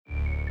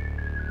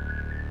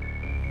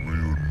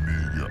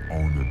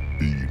on the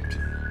beat.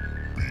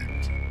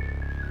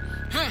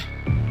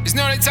 It's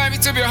not the time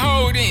to be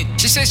holding.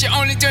 She says she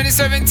only turned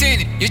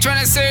 17. You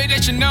tryna say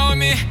that you know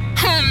me?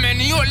 Man,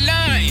 you're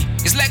lying.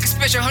 It's like a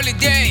special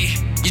holiday.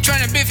 You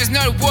tryna beef, it's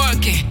not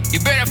working. You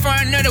better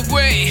find another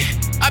way.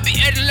 I be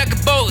acting like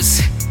a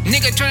boss.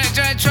 Nigga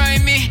try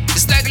me.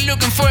 It's like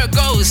looking for a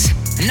ghost.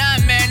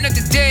 Nah, man, not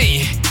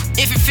today.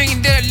 If you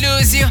think that I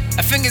lose you,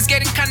 I think it's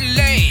getting kinda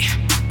late.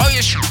 Oh,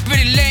 your shit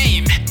pretty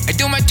lame. I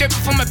do my job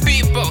for my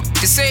people.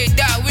 To say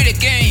that with a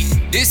game.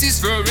 This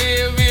is for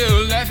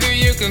real life,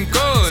 you can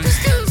call it.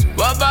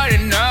 What about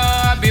it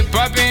now? I be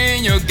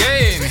popping your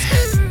game.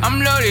 I'm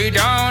loaded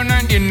down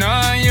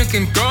 99, you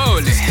can call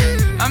it.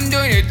 I'm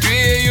doing it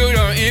 3, you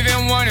don't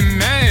even wanna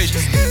measure.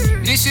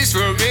 This is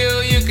for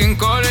real, you can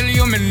call it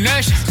human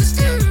nature.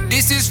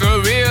 This is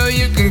for real,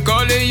 you can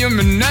call it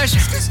human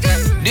nature.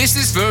 This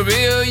is for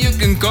real, you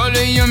can call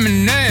it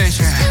human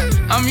nature.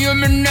 I'm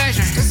human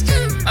nature.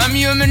 I'm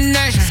human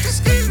nature.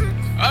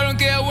 I don't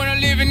care, I wanna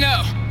live it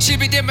now. She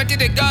be dead, but till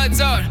the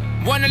gods out.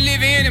 Wanna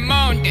live in the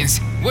mountains,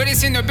 where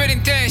it's in no bad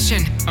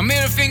intention. A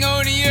middle finger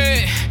on the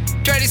air.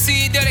 Try to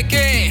see that I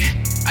can.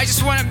 I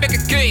just wanna bake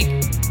a cake.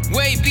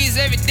 Wait peace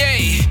every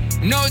day.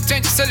 No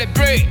time to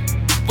celebrate.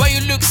 Why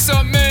you look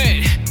so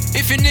mad?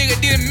 If your nigga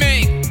didn't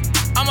make,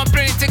 I'ma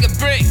plan to take a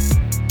break.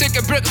 Take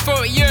a break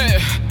for a year.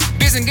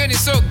 Business getting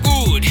so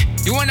good.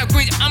 You wanna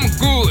quit? I'm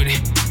good.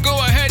 Go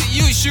ahead,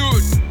 you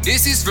shoot.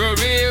 This is for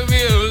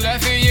real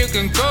life, you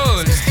can call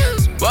it.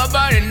 What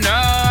about it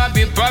now? I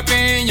be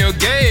popping your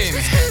game.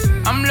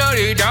 I'm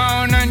loaded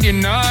down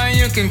 99,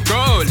 you can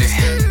call it.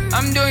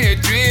 I'm doing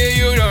it 3,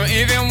 you don't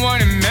even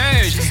wanna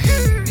measure.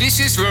 This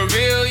is for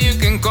real, you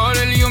can call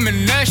it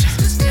human nature.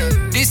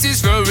 This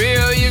is for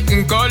real, you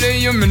can call it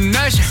human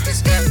nature.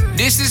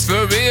 This is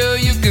for real,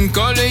 you can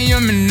call it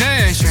human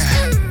nature.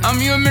 I'm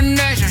human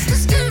nature.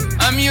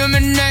 I'm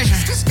human nature.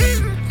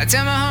 I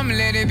tell my homie,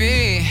 let it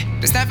be.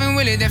 There's nothing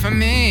really there for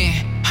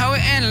me. How we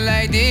end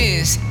like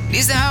this?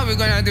 This is how we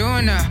gonna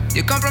do now.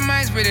 You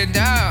compromise with a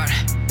doubt.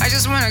 I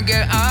just wanna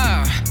get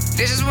out.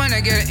 They just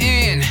wanna get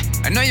in.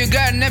 I know you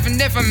got nothing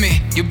there for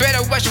me. You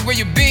better watch where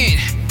you been,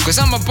 cause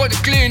I'm about to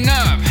clean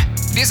up.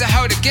 This is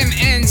how the game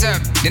ends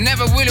up. They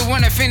never really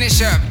wanna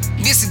finish up.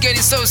 This is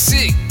getting so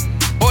sick.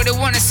 Or they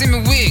wanna see me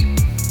weak.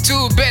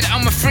 Too bad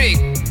I'm a freak.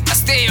 I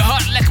stay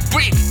hot like a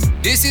brick.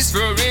 This is for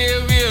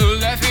real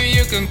life,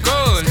 you can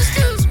call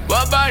it.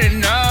 What about it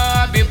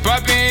now? I be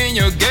popping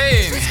your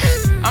game.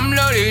 I'm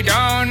loaded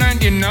down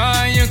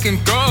 99, you can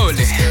call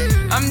it.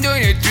 I'm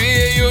doing it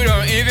 3, you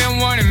don't even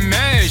wanna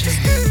measure.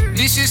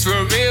 This is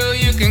for real,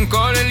 you can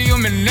call it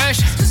human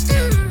nature.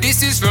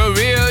 This is for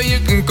real, you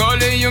can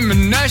call it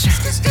human nature.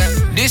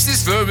 This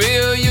is for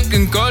real, you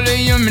can call it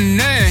human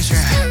nature.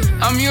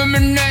 I'm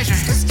human nature.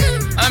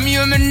 I'm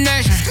human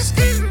nature.